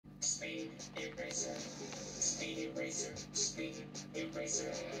Speed eraser. Speed eraser. Speed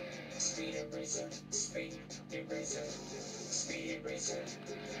eraser. Speed eraser. Speed eraser. Speed eraser.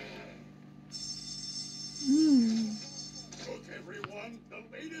 Look, everyone, the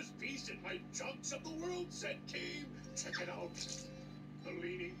latest piece in my Chunks of the World set came. Check it out. The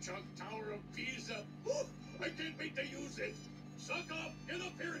Leaning Chunk Tower of Pisa. Ooh, I can't wait to use it. Suck up, get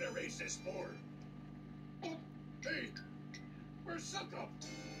up here and erase this board. Hey, where's Suck Up?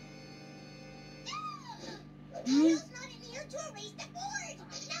 Kyle's not in here to erase the board.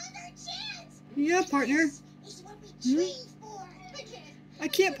 Now's our chance. Yeah, partner. This is what we trained for. I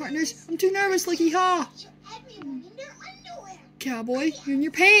can't, partners. I'm too nervous, like hee-haw. Show everyone in their underwear. Cowboy, you're in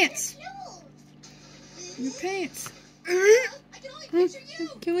your pants. No. In your pants. I can only picture you.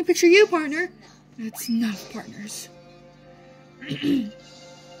 Can we picture you, partner? That's enough, partners.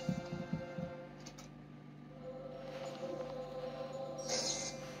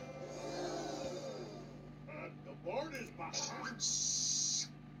 The board is behind.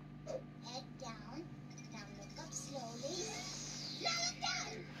 Head down. Now look up slowly. Now look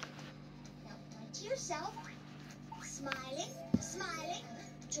down. Now point to yourself. Smiling. Smiling.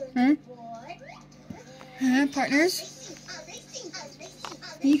 Turn the board. Partners. Erasing.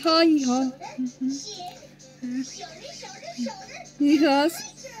 Hee-haw, hee-haw. Chin. Shoulder. Hee-haws.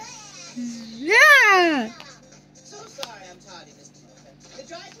 Yeah! So sorry I'm tardy, Mr. Muffin. The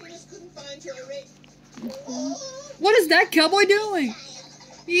dry cleaners couldn't find your erase. What is that cowboy doing?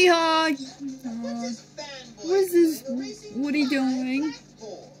 Hee-haw. What's this fanboy What is this erasing Woody my doing?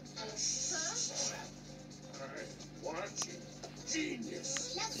 blackboard? I'm watching.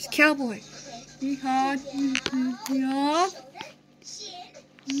 Genius. It's cowboy. Hee-haw. Hee-haw.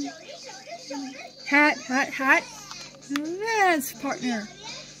 Hat. Yes, partner.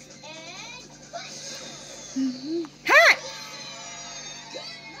 Hat!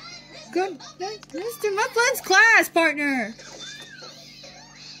 Good. Mr. Muffin's class, partner.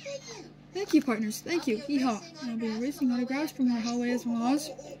 Thank you, partners. Thank you. Hee-haw. I'll be erasing autographs from our hallway as well as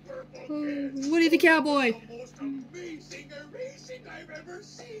Woody the Cowboy. The most amazing erasing I've ever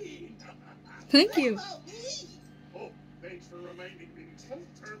seen. Thank you. Oh, thanks for reminding me.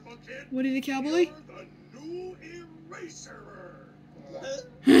 Turbo Kid. Woody the Cowboy. You're the new eraserer.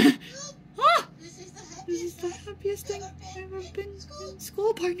 Ah! This is the happiest thing I've ever been in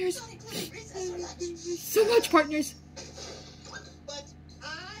school, partners. So much, partners. But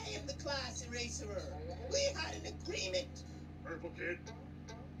I am the class eraserer. We had an agreement. Purple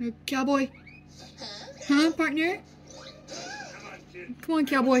Kid. Cowboy. Huh, partner? Come on, kid. Come on,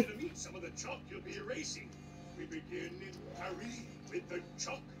 cowboy. To meet some of the chalk you'll be erasing. We begin in Paris with the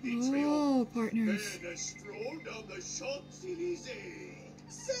chalk trail. Oh, partners. Then a stroll down the Champs-Élysées.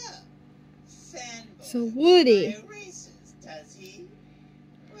 So, fanboy. So Woody. Erases, does he?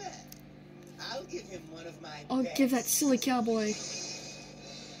 Well, I'll give him one of my I'll best. give that silly cowboy.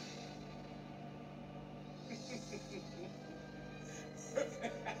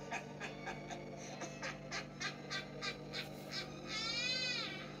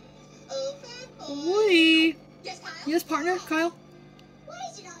 Oh, fanboy. Woody. Yes, Kyle? Yes, partner. Kyle. Why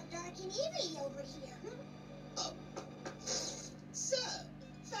is it all dark and eerie over here? Oh. So,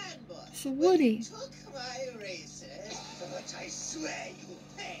 fanboy. So when Woody. you took my erasers, for which I swear you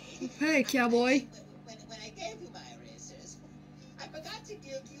paid. Hey, cowboy. When I gave you my erasers, I forgot to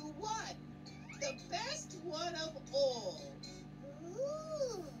give you one. The best one of all.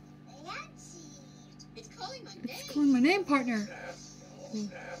 Ooh, fancy. It's calling my It's calling my name, partner.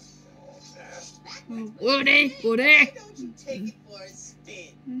 Woody. Why Woody. don't you take it for a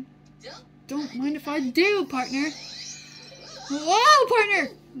spin? Don't mind if I do, partner. Whoa, partner.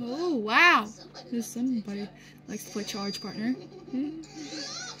 Oh, wow. There's somebody likes to play charge, partner.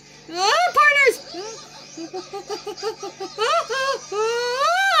 Oh, partners.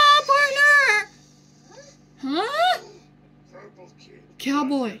 Oh, partner. Huh? Purple Kid.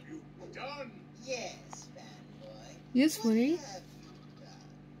 Cowboy. What have you done? Yes, fanboy. Yes, Woody. What have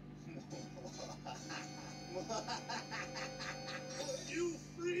you You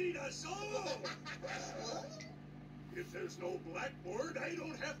freed us all. done? If there's no blackboard, I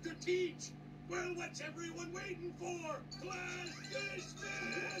don't have to teach. Well, what's everyone waiting for? Class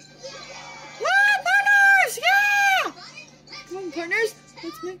dismissed! Whoa, partners. Yeah. Come on, partners.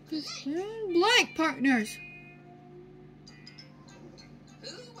 Let's make this blank, partners.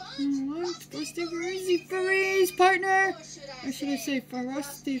 Frosty Freezy Freeze, partner. Or should I say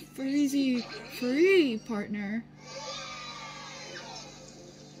Frosty Freezy Free, partner?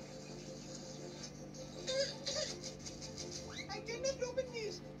 I didn't open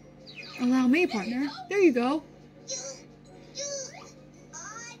these. Allow me, partner. There you go.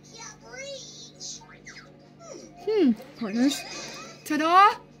 I Partners.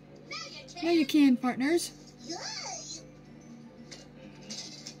 Ta-da! Now you can, partners.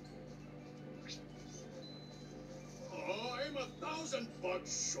 I'm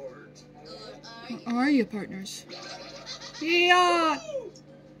 $1,000 short. Or are you, partners? Yeah!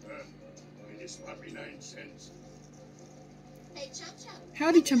 It is puppy 9 cents. Hey, Chum Chum.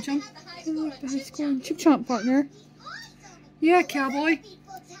 Howdy, Chum Chum. Have the high Oh, score the on high Chip score on Chop. Chip Chomp, partner. Yeah, cowboy.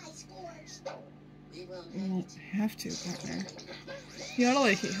 We will You make won't have to, partner.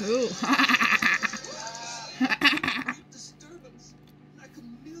 Yodelay hoo. disturbance. Like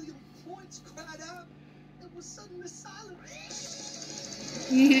a million points cried out. It was suddenly silent.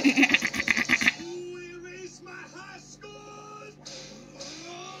 Who erased my high scores?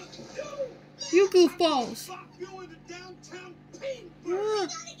 You goofballs. Fuck you in the downtown paint. Ah,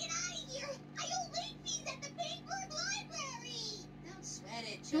 Gotta get out of here! I owe late fees at the Paintburg Library! Don't sweat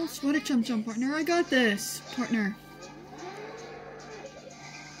it, Chum. don't sweat it, Chum Chum, partner. I got this, partner.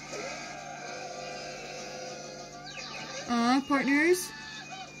 Partners.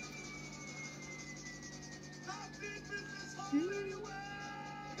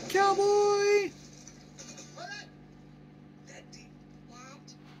 Cowboy. That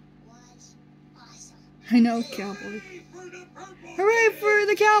was awesome. I know, cowboy. Hooray for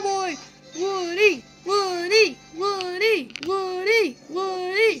the cowboy! Woody, Woody, Woody, Woody,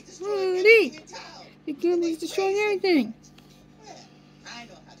 Woody, Woody. The cowboy's destroying everything. I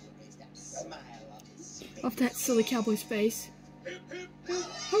know how to erase that smile off his face. Off that silly cowboy's face.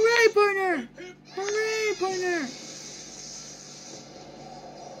 Hooray, partner! Hooray, partner!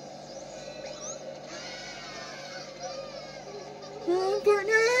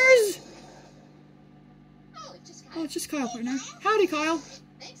 Partners! Oh, it just Oh, it's just Kyle, partner. Howdy, Kyle.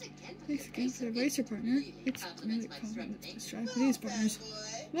 Thanks again for Thanks the again for the eraser, racer, partner. Really It's really compliments my common. strength. Let's try for these partners.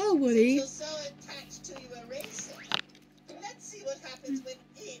 Fanboy. Well, Woody. You're so attached to your eraser. Let's see what happens when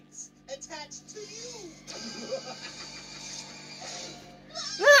it's attached to you.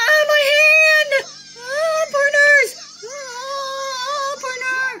 Ah, my hand! Ah, partners! Ah,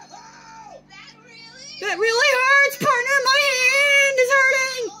 partner! That really hurts, partner! My hand is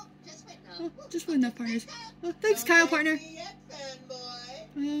hurting! Just wait now. Oh, just win that, partners. Oh, thanks, Kyle, partner. Don't yet, fanboy.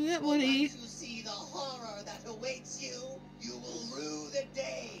 Yeah, Once Woody. you see the horror that awaits you, you will rue the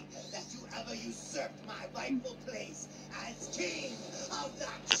day that you ever usurped my rightful place as king of the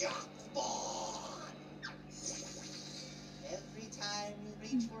chalkboard. Every time you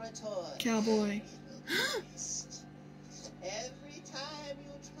reach for a toy, Cowboy. it will waste. Every time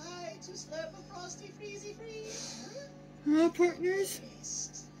you try to slurp a frosty freezy freeze, Partners?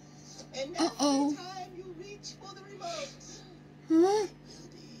 waste. And Uh-oh. every time you reach for the remote, Huh? will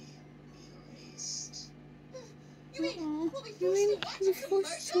be erased. You mean Uh-oh. we'll be You forced mean to watch we're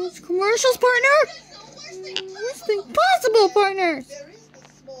forced to commercials? watch commercials, partner? That's the worst thing Worst thing possible, partners! There is the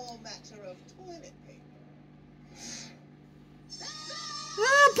small matter of toilet paper.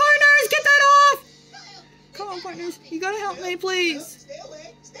 Partners, get that off! Come on, partners. You gotta help me, please. Stay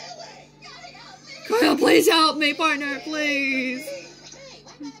away, stay away. Kyle, please help me, partner, please. Hey, Hey,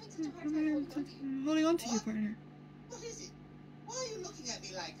 why am I having such a hard time I'm holding on to you, partner. what is it? Why are you looking at me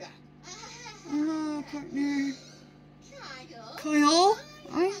like that? Partner. Kyle, Kyle,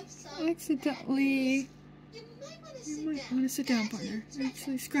 I have some accidentally... You might want to You sit might down. want to sit down, partner.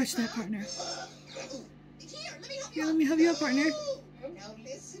 Actually, scratch that, partner. Here, let me help Here, you. let me help you out, partner. Now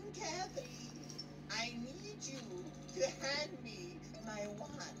listen carefully. I need you to hand me my wand.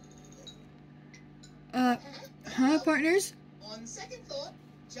 Partners? On second thought,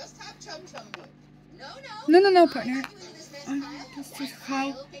 just have Chum Chum do it. No, I'll partner. help you into this mess, Kyle. Just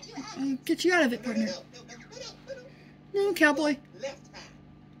Kyle. I'll get you out. I'll get you out of it, partner. No, cowboy. Left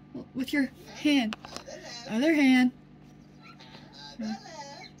hand. With your hand. Other left. Other hand. Other left.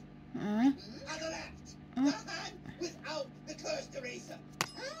 Other left. The hand without the cursed eraser.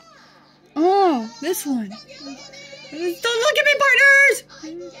 Oh, this one. Don't look at me, partners!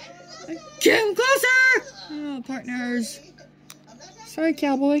 Come closer! Oh, partners. I'm not having Sorry,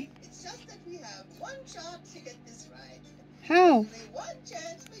 cowboy. It's just that we have one shot to get this right. How? Only one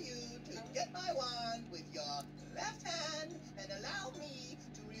chance for you to get my wand with your left hand and allow me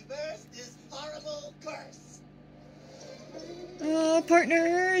to reverse this horrible curse.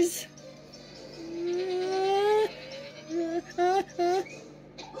 Partners.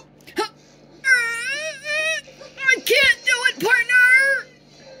 I can't do it, partner!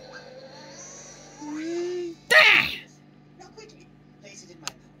 Now quickly, place it in my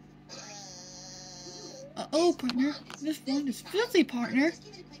mouth. Oh, partner. This wand is filthy, partner.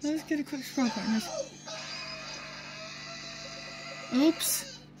 Let's get a quick scroll, partners.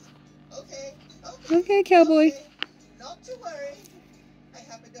 Oops. Okay. Okay, cowboy. to worry. I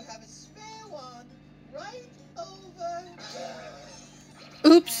happen to have a spare one right over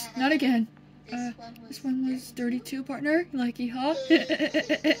there. Oops, not again. This one was 32, partner. Likey, huh? Don't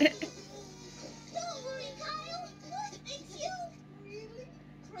worry, Kyle. It's you. Really?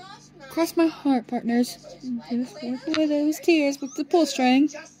 Cross my heart, partners. Just wipe away those tears with the pull string.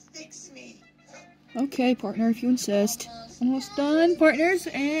 Just fix me. Okay, partner, if you insist. Almost done, partners,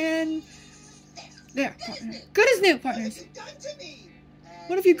 and there, partner. Good as new, What partners. have you done to me?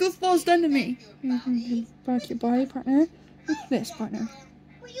 What have you goofballs done to me? Back your body, partner. With this, partner.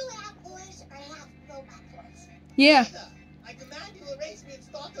 Were you half boys or half robot boys? Yeah, Neither. I command you erase me and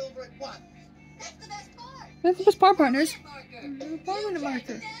start over at once. That's the best part. that's the best part, partners. Permanent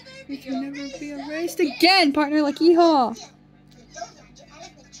marker. We can never be erased again, partner. Like yeehaw. Those are your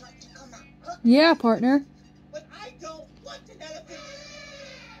elephant truck to come out. Yeah, partner.